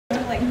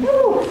like,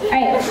 woo!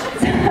 Alright,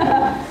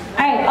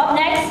 alright, up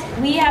next,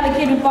 we have a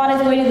kid who fought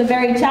his way to the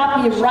very top.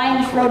 We have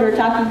Ryan Schroeder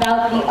talking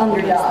about the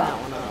underdog.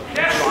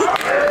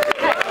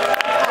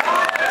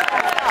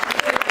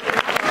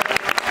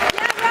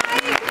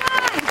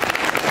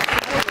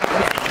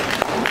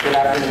 Good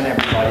afternoon,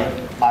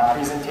 everybody. My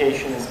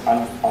presentation is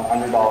on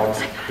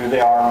Underdogs, who they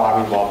are and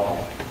why we love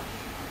them.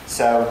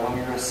 So when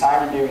we were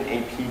assigned to do an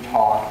AP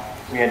talk,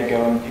 we had to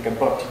go and pick a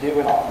book to do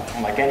it on.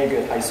 And like any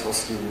good high school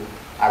student,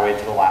 I waited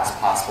to the last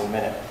possible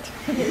minute.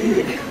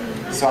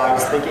 So I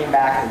was thinking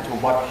back into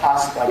what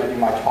possibly I could do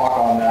my talk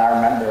on, that I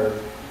remember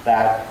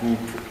that we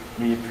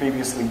had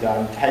previously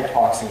done TED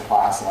Talks in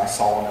class, and I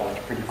saw one that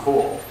looked pretty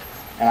cool.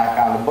 And I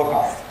found a book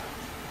on it.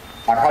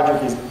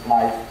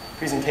 My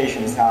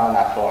presentation is not on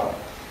that book,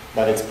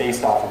 but it's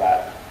based off of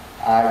that.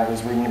 I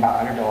was reading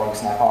about underdogs,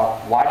 and I thought,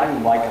 why do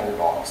we like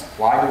underdogs?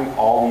 Why do we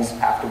always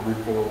have to root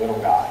for the little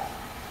guy?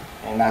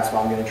 And that's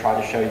what I'm going to try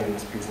to show you in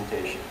this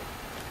presentation.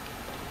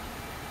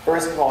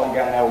 First of all, you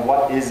got to know,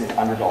 what is an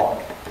underdog?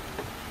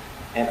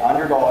 An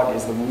underdog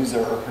is the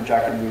loser or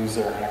projected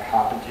loser in a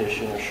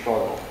competition or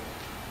struggle.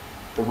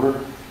 The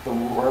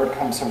word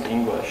comes from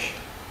English.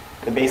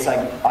 The basic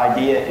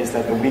idea is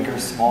that the weaker,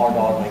 smaller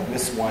dog, like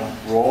this one,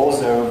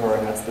 rolls over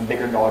and lets the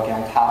bigger dog get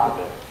on top of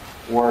it.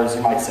 Or, as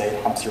you might say,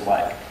 humps your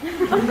leg.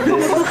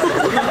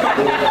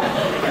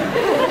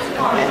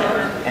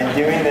 And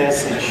doing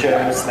this, it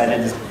shows that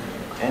it is,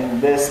 in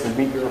this, the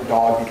weaker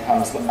dog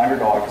becomes the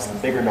underdog because the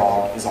bigger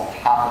dog is on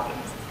top of it.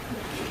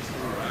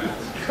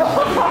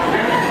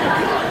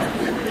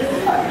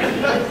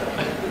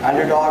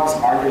 Underdogs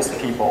aren't just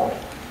people.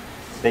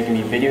 They can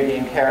be video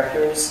game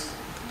characters,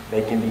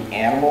 they can be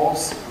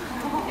animals,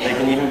 they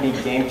can even be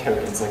game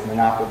tokens like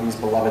Monopoly's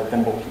beloved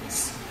thimble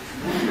piece.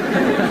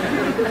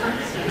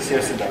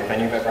 Seriously though, if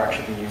any of you ever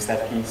actually used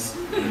that piece.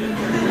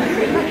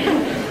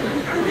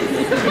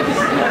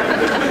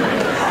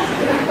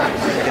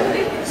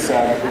 Okay, so I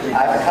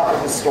have a couple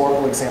of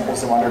historical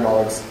examples of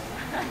underdogs.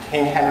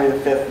 King Henry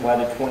V led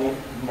a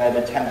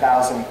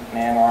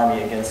 10,000-man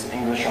army against an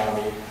English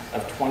army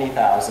of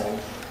 20,000,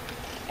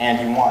 and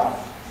he won.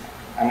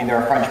 I mean,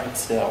 they're French, but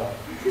still.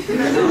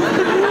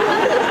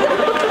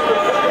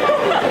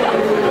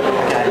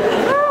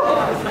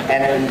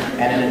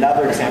 And in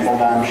another example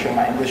that I'm sure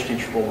my English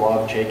teacher will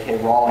love, J.K.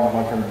 Rowling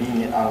went from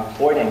being an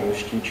unemployed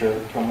English teacher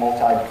to a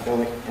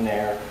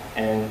multi-billionaire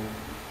in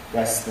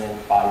less than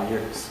 5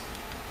 years.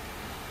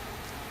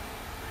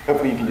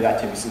 Hopefully you can do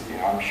that too, Mrs.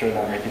 Dino. I'm sure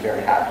that'll make you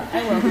very happy.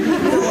 I will.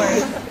 Don't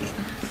worry.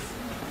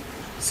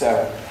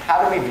 So,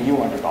 how do we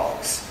view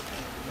underdogs?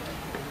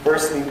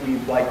 Firstly, we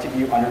like to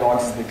view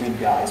underdogs as the good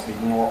guys. We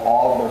ignore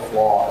all of their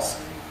flaws.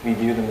 We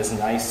view them as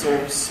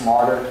nicer,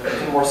 smarter,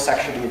 even more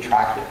sexually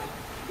attractive.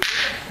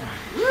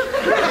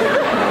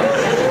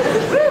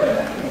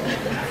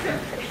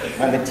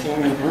 When the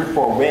team you root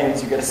for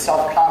wins, you get a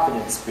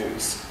self-confidence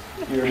boost.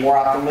 You're more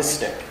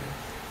optimistic.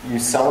 You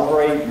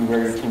celebrate, you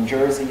wear your team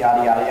jersey,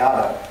 yada, yada,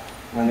 yada.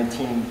 When the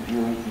team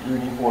you're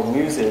rooting for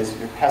loses,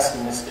 you're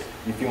pessimistic.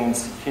 You feel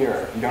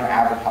insecure. You don't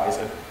advertise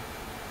it.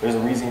 There's a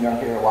reason you don't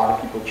hear a lot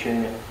of people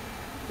cheering it.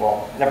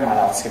 Well, never mind,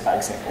 I'll skip that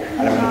example.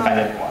 I don't want to offend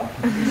anyone.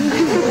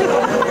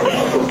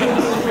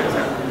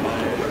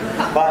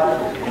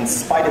 But in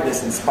spite of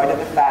this, in spite of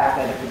the fact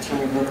that if the team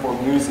you root for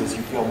loses,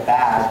 you feel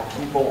bad,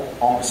 people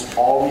almost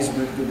always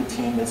root for the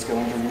team that's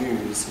going to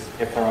lose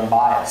if they're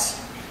unbiased.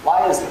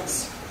 Why is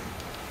this?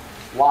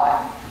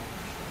 Why?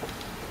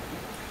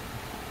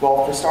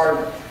 Well, for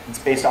starters, it's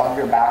based off of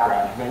your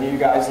background. Have any of you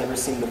guys ever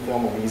seen the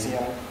film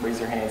Elysium? Raise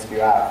your hands if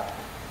you have.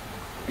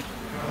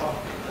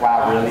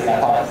 Wow, really? I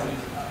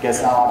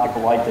guess not a lot of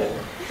people liked it.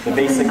 The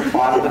basic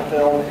plot of the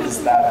film is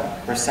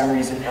that for some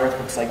reason Earth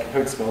looks like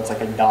Hooksville. It's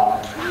like a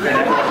dump.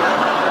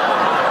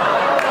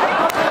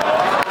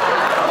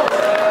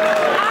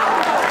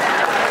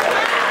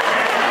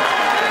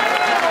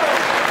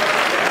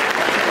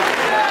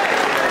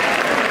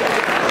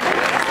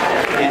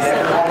 And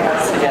everyone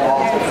wants to get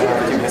off of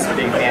Earth to this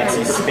big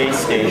fancy space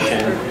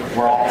station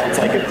where it's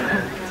like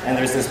and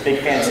there's this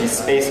big fancy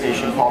space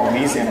station called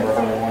Elysium where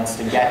everyone wants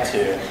to get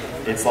to.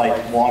 It's like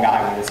Long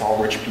Island, it's all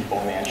rich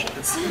people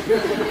mansions.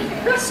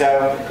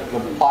 So the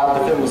plot of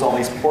the film is all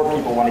these poor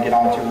people want to get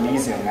onto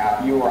Elysium. Now,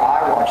 if you or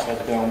I watch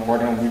that film, we're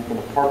going to root for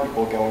the poor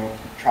people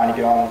trying to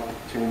get on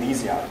to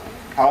Elysium.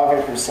 However,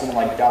 if there's someone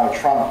like Donald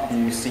Trump, who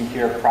you see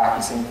here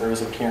practicing for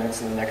his appearance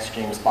in the next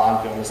James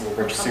Bond film as the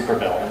rich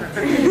supervillain,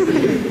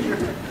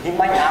 he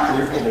might not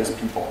root for those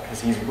people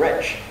because he's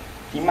rich.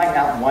 He might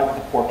not want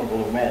the poor people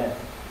to win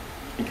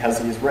because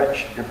he is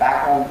rich. Your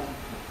background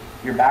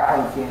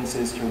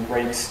influences to a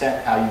great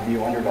extent how you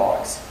view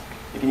underdogs.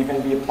 It can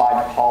even be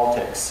applied to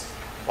politics.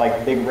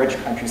 Like big rich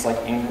countries like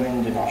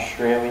England and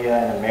Australia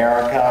and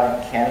America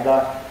and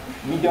Canada,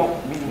 we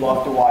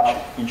love to watch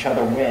each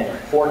other win.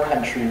 Poor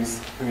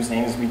countries whose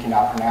names we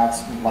cannot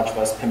pronounce, much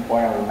less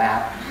pinpoint on the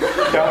map,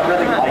 don't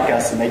really like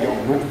us and they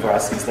don't root for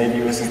us because they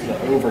view us as the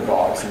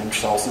overdogs and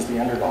themselves as the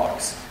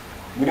underdogs.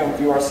 We don't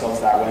view ourselves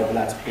that way, but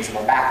that's because of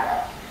our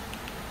background.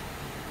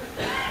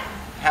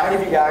 How many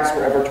of you guys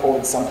were ever told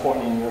at some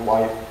point in your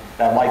life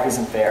that life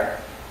isn't fair?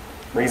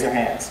 Raise your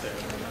hands.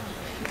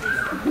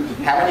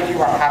 How many of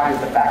you are happy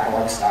with the fact that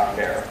life's not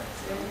fair?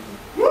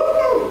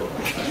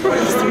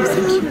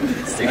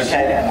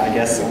 Okay, and I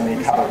guess only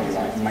a couple of you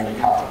might need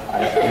help.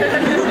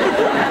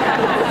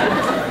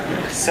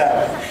 So,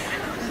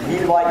 we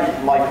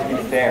like life to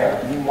be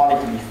fair. We want it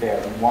to be fair.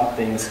 We want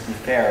things to be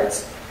fair.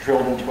 It's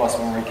drilled into us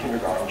when we're in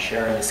kindergarten.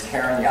 Sharing is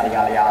caring, yada,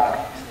 yada,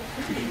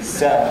 yada.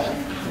 So,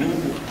 we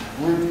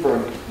root for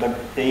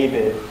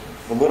David,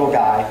 the little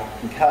guy,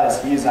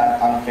 because he's at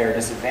an unfair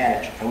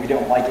disadvantage, and we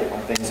don't like it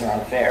when things are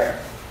unfair.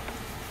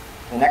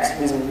 The next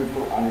reason we root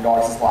for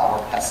underdogs is a lot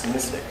more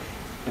pessimistic.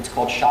 It's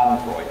called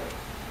schadenfreude.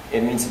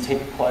 It means to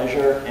take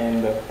pleasure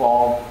in the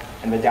fall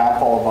and the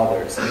downfall of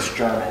others. It's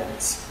German.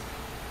 It's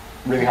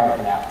really hard to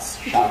pronounce.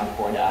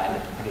 Schadenfreude. I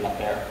had to put it up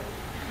there.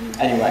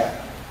 Anyway,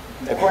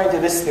 according to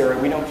this theory,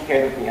 we don't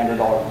care that the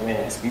underdog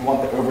wins. We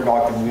want the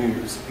overdog to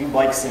lose. We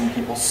like seeing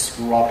people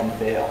screw up and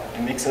fail.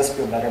 It makes us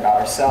feel better about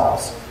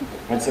ourselves.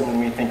 When someone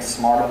we think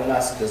smarter than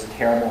us does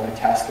terrible in a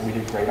test that we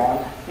did great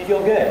on, we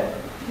feel good.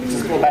 We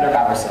just feel better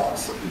about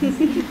ourselves.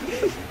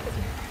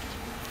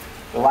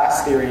 The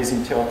last theory is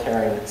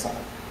utilitarianism.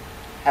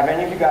 Have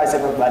any of you guys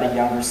ever let a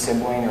younger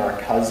sibling or a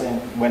cousin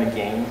win a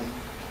game?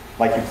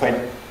 Like you played?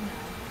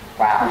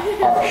 Wow,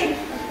 harsh.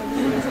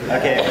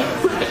 Okay,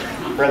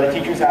 for the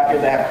teachers out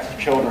here that have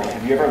children,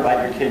 have you ever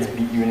let your kids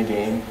beat you in a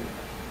game?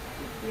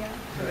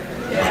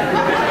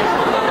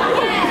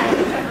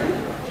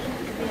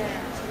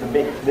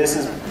 This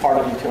is part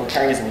of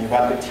utilitarianism. You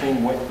let the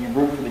team win, you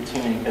root for the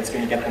team that's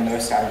going to get the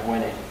most out of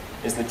winning.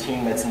 Is the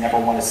team that's never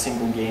won a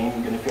single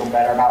game going to feel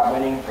better about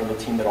winning, or the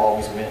team that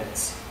always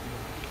wins?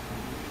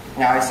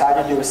 Now, I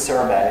decided to do a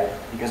survey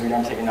because we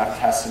don't take enough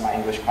tests in my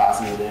English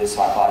class as it is,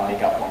 so I thought I'd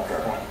make up one for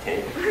everyone to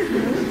take.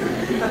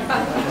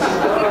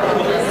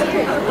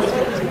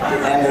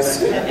 And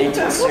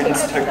 18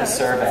 students took the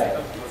survey.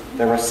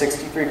 There were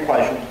 63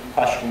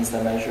 questions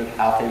that measured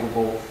how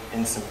favorable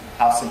and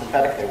how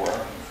sympathetic they were.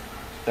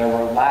 There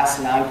were last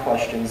 9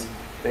 questions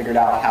figured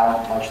out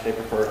how much they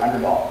preferred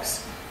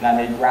underdogs. And I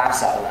made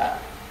graphs out of that.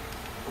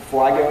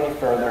 Before I go any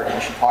further, I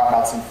should talk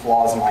about some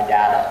flaws in my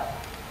data.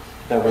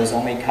 There was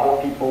only a couple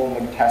people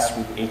in the test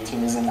group.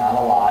 18 is not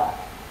a lot.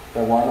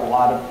 There weren't a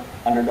lot of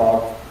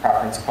underdog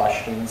preference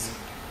questions.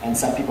 And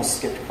some people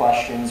skipped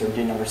questions or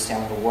didn't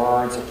understand the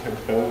words or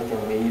took both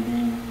or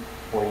maybe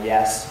or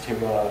yes to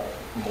a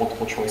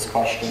multiple choice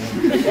question.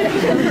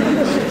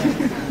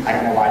 I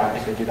don't know why I don't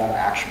think they do that on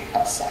actual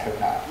tests. I hope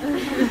not.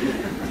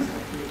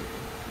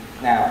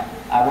 Now,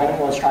 I went and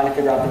was trying to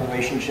figure out the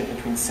relationship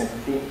between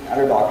sympathy and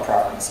underdog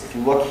preference. If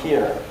you look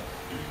here,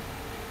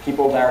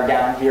 people that are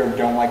down here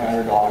don't like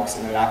underdogs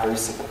and they're not very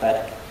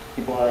sympathetic.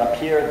 People that are up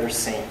here, they're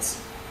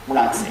saints. We're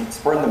not saints,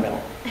 we're in the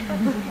middle.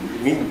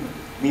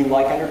 We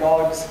like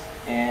underdogs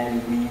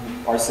and we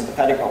are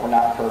sympathetic, but we're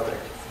not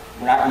perfect.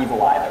 We're not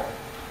evil either.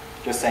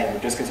 Just saying,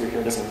 just because you're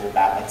here doesn't mean you're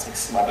bad. That's like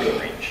celebrity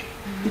range.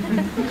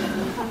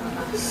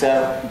 So,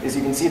 as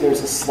you can see,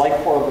 there's a slight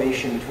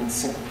correlation between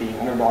sympathy and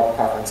underdog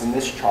preference in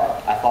this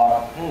chart. I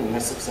thought,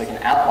 this looks like an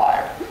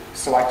outlier,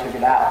 so I took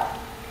it out.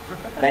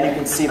 Then you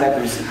can see that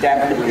there's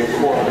definitely a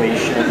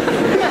correlation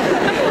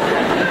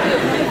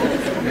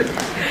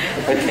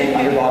between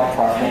underdog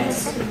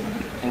preference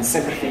and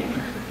sympathy.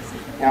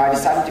 Now, I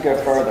decided to go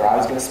further. I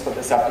was going to split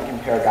this up and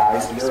compare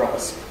guys to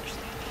girls.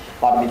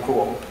 Thought it'd be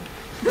cool.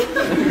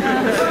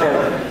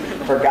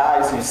 For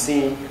guys, you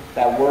see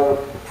that we're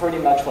pretty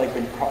much like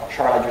the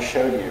chart I just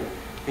showed you.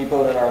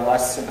 People that are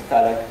less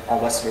sympathetic are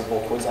less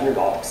favorable towards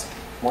underdogs.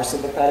 More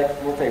sympathetic,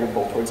 more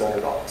favorable towards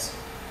underdogs.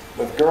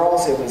 With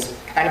girls, it was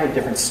kind of a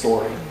different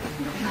story.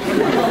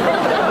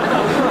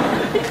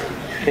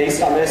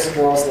 Based on this,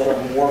 girls that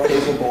are more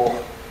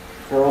favorable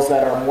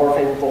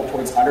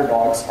towards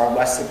underdogs are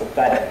less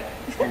sympathetic,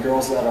 and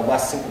girls that are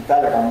less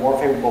sympathetic are more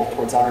favorable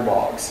towards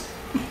underdogs.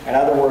 In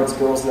other words,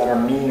 girls that are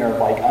meaner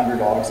like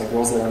underdogs and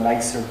girls that are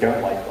nicer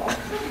don't like them.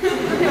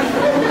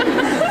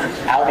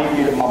 I'll leave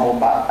you to mumble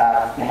about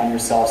that among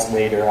yourselves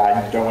later.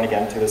 I don't want to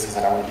get into this because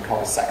I don't want to be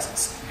called a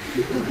sexist.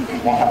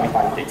 Won't help me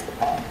find dates for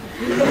pun.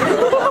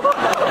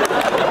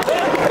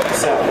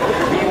 So,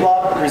 we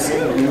love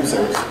presumed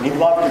losers. We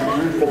love to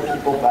root the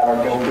people that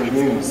are going to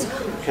lose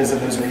because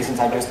of those reasons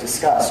I just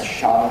discussed.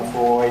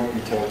 Schadenfreude,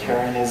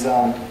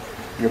 utilitarianism,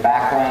 your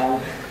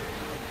background.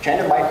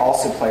 Gender might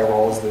also play a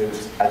role, as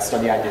that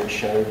study I did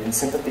showed, and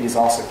sympathy is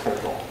also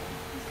critical.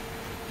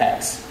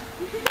 Thanks.